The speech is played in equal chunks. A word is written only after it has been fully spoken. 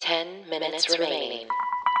minutes remaining.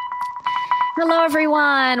 Hello,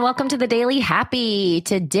 everyone. Welcome to the Daily Happy.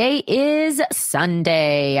 Today is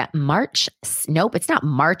Sunday, March. Nope, it's not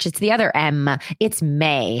March. It's the other M. It's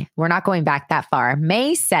May. We're not going back that far.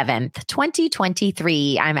 May 7th,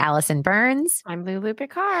 2023. I'm Allison Burns. I'm Lulu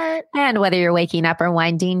Picard. And whether you're waking up or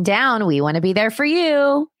winding down, we want to be there for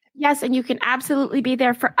you. Yes, and you can absolutely be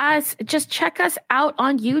there for us. Just check us out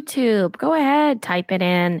on YouTube. Go ahead, type it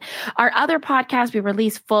in. Our other podcast, we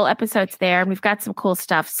release full episodes there, and we've got some cool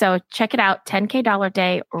stuff. So check it out, $10K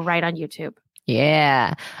Day, right on YouTube.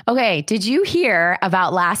 Yeah. Okay, did you hear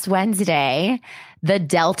about last Wednesday, the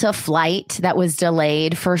Delta flight that was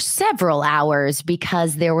delayed for several hours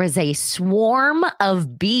because there was a swarm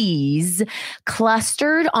of bees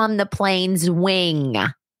clustered on the plane's wing?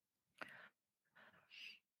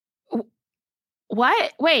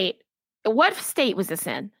 What? Wait, what state was this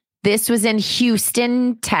in? This was in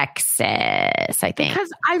Houston, Texas, I think.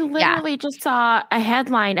 Because I literally just saw a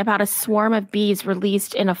headline about a swarm of bees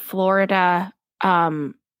released in a Florida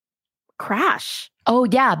crash. Oh,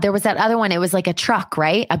 yeah. There was that other one. It was like a truck,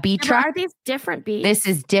 right? A bee truck. Are these different bees? This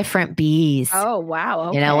is different bees. Oh, wow.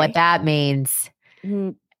 Okay. You know what that means?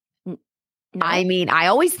 No. I mean, I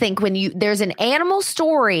always think when there's an animal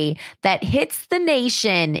story that hits the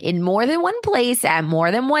nation in more than one place at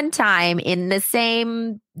more than one time in the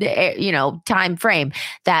same, time frame,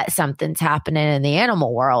 that something's happening in the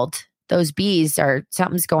animal world. Those bees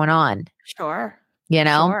something's going on. Sure.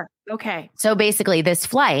 Sure. Okay. So basically, this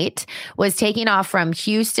flight was taking off from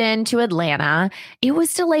Houston to Atlanta. It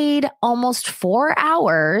was delayed almost 4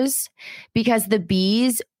 hours because the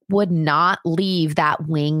bees would not leave that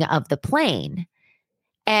wing of the plane.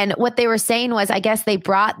 And what they were saying was, I guess they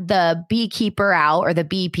brought the beekeeper out, or the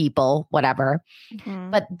bee people, whatever,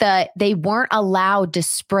 but they weren't allowed to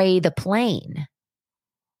spray the plane.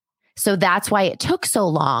 So that's why it took so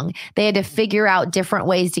long. They had to figure out different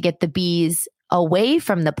ways to get the bees away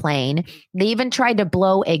from the plane. They even tried to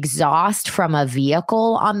blow exhaust from a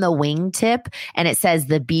vehicle on the wingtip, and it says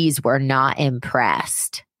the bees were not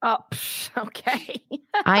impressed. Oh, okay.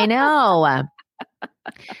 I know.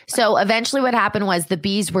 So eventually what happened was the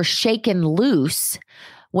bees were shaken loose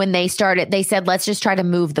when they started. They said, let's just try to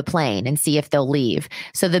move the plane and see if they'll leave.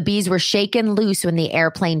 So the bees were shaken loose when the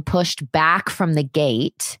airplane pushed back from the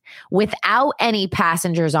gate without any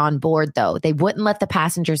passengers on board, though. They wouldn't let the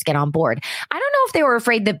passengers get on board. I don't know if they were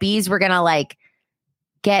afraid the bees were going to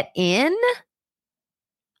get in.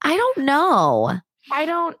 I don't know.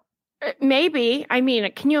 Maybe. I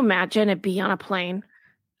mean, can you imagine a bee on a plane?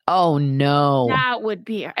 Oh, no. That would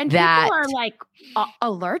be. And people are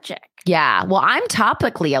allergic. Yeah. Well, I'm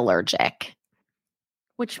topically allergic.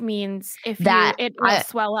 Which means it will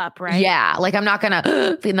swell up, right? Yeah. I'm not going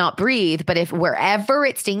to not breathe. But if wherever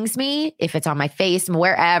it stings me, if it's on my face,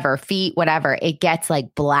 wherever, feet, whatever, it gets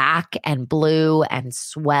black and blue and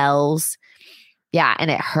swells. Yeah. And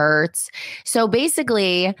it hurts. So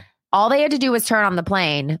basically, all they had to do was turn on the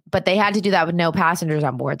plane, but they had to do that with no passengers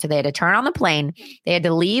on board. So they had to turn on the plane. They had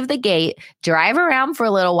to leave the gate, drive around for a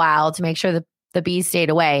little while to make sure that the bees stayed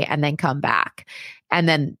away, and then come back. And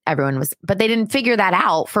then but they didn't figure that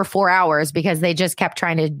out for 4 hours because they just kept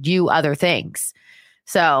trying to do other things.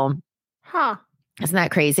 So, isn't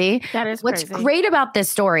that crazy? That is What's crazy. great about this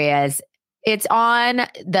story is it's on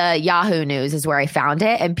the Yahoo News is where I found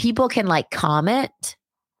it, and people can comment.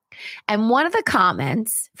 And one of the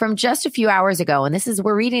comments from just a few hours ago, and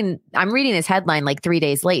I'm reading this headline 3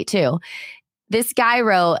 days late too. This guy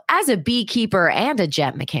wrote, as a beekeeper and a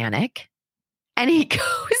jet mechanic, and he goes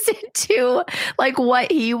into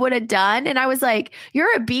what he would have done. And I was like,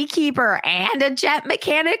 you're a beekeeper and a jet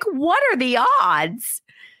mechanic? What are the odds?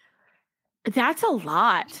 That's a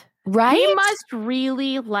lot. Right? He must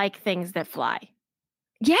really like things that fly.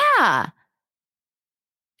 Yeah.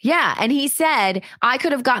 Yeah. And he said, I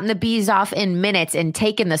could have gotten the bees off in minutes and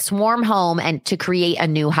taken the swarm home and to create a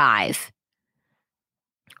new hive.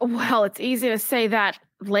 Well, it's easy to say that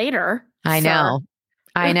later. I know.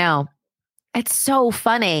 I know. It's so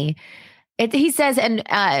funny. He says, and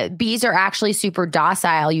bees are actually super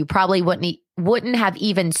docile. You probably wouldn't have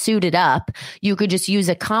even suited up. You could just use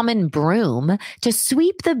a common broom to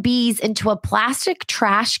sweep the bees into a plastic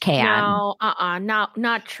trash can. No,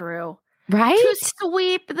 not true. Right? To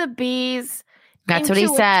sweep the bees. That's what he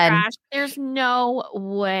said. Trash. There's no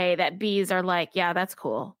way that bees are yeah, that's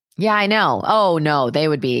cool. Yeah, I know. Oh, no, they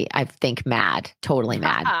would be, I think, mad, totally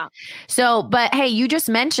mad. So, but hey, you just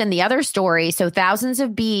mentioned the other story. So thousands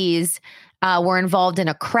of bees were involved in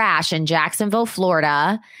a crash in Jacksonville,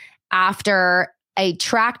 Florida, after a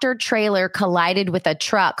tractor trailer collided with a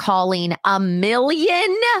truck hauling 1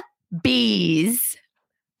 million bees.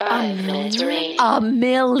 5 minutes remaining. A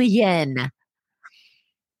million.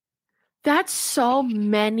 That's so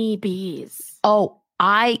many bees. Oh,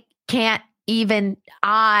 I can't even.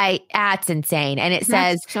 That's insane. And it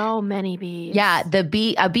says so many bees. Yeah,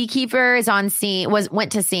 a beekeeper is on scene,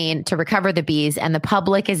 went to scene to recover the bees, and the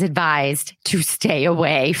public is advised to stay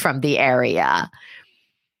away from the area.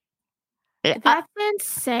 That's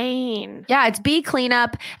insane. Yeah, it's bee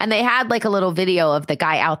cleanup, and they had like a little video of the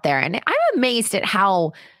guy out there, and I'm amazed at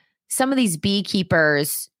how some of these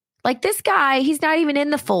beekeepers, like this guy, he's not even in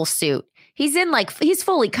the full suit. He's in he's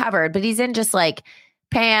fully covered, but he's in just like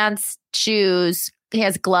pants, shoes. He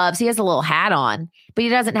has gloves. He has a little hat on, but he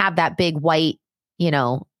doesn't have that big white,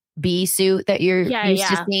 bee suit that you're used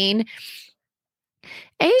to seeing.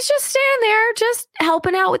 And he's just standing there, just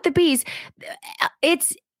helping out with the bees.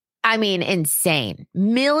 It's, insane.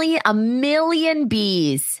 A million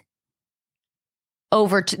bees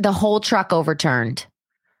the whole truck overturned.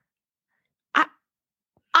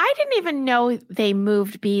 I didn't even know they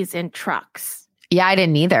moved bees in trucks. Yeah, I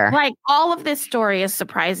didn't either. Like, all of this story is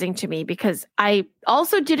surprising to me because I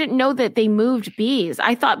also didn't know that they moved bees.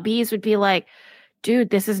 I thought bees would be like,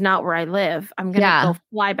 dude, this is not where I live. I'm going to go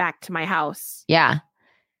fly back to my house. Yeah.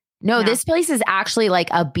 No, this place is actually like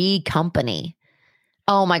a bee company.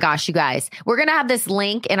 Oh my gosh, you guys. We're going to have this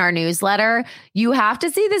link in our newsletter. You have to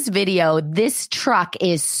see this video. This truck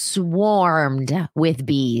is swarmed with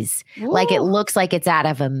bees. Ooh. Like it looks like it's out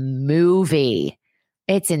of a movie.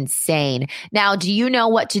 It's insane. Now, do you know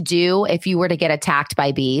what to do if you were to get attacked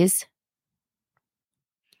by bees?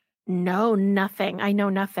 No, nothing. I know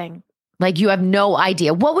nothing. Like you have no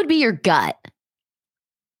idea. What would be your gut?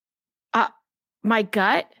 My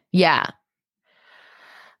gut? Yeah.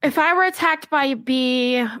 If I were attacked by a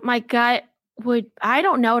bee, my gut would, I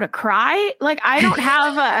don't know, to cry. Like I don't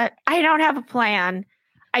have a plan.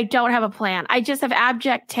 I don't have a plan. I just have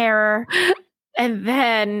abject terror. And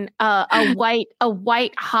then a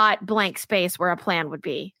white hot blank space where a plan would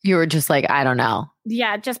be. You were just like, I don't know.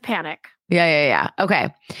 Yeah, just panic. Yeah.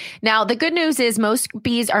 Okay. Now, the good news is most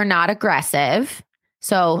bees are not aggressive.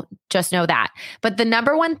 So just know that. But the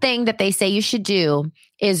number one thing that they say you should do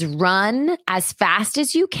is run as fast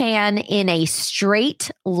as you can in a straight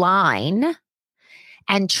line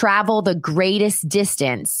and travel the greatest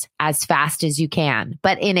distance as fast as you can,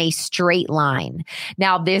 but in a straight line.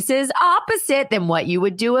 Now, this is opposite than what you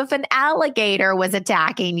would do if an alligator was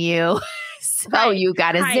attacking you. So you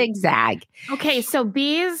got to zigzag. Okay, so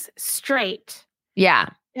bees straight. Yeah.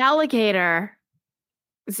 Alligator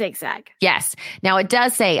zigzag. Yes. Now, it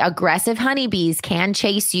does say aggressive honeybees can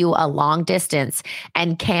chase you a long distance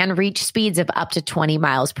and can reach speeds of up to 20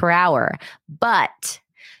 miles per hour. But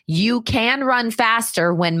you can run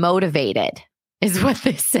faster when motivated, is what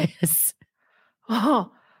this says.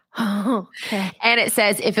 Oh, okay. And it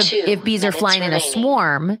says if bees are flying in a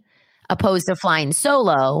swarm, opposed to flying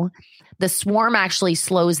solo, the swarm actually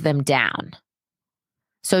slows them down.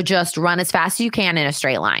 So just run as fast as you can in a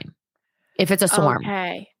straight line. If it's a swarm.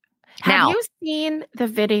 Okay. Have you seen the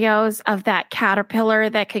videos of that caterpillar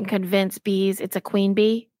that can convince bees it's a queen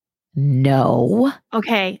bee? No.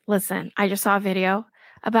 Okay, listen. I just saw a video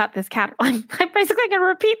about this cat. I'm basically going to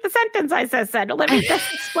repeat the sentence I said. Let me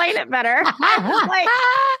just explain it better. I'm like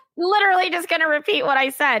literally just going to repeat what I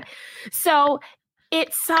said. So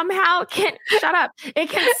it somehow can shut up. It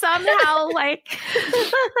can somehow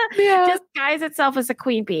disguise itself as a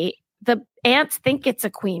queen bee. The ants think it's a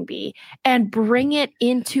queen bee and bring it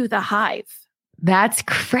into the hive. That's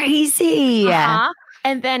crazy. Uh-huh.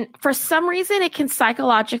 And then for some reason, it can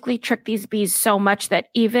psychologically trick these bees so much that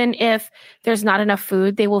even if there's not enough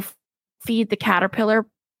food, they will feed the caterpillar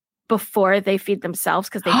before they feed themselves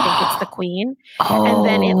because they think it's the queen. Oh. And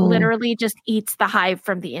then it literally just eats the hive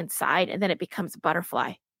from the inside and then it becomes a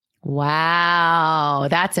butterfly. Wow.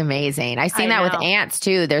 That's amazing. I've seen that with ants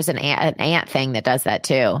too. There's an ant thing that does that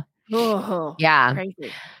too. Oh, yeah.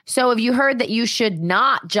 Crazy. So have you heard that you should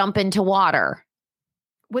not jump into water?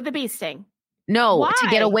 With a bee sting? No, Why? To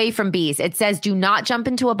get away from bees. It says do not jump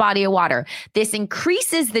into a body of water. This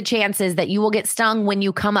increases the chances that you will get stung when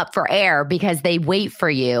you come up for air because they wait for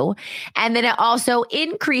you. And then it also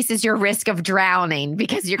increases your risk of drowning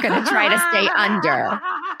because you're going to try to stay under.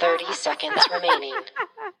 30 seconds remaining.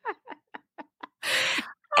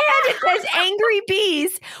 And it says angry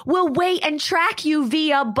bees will wait and track you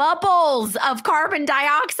via bubbles of carbon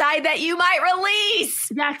dioxide that you might release.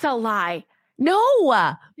 That's a lie.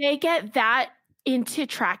 No. They get that into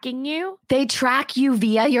tracking you? They track you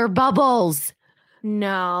via your bubbles.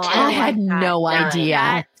 No. I had no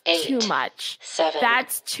idea. That's too much. 7.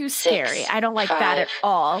 That's too scary. 6, I don't like 5, that at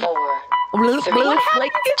all. 4, 3, What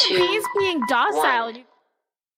happens to 2, bees being docile? 1.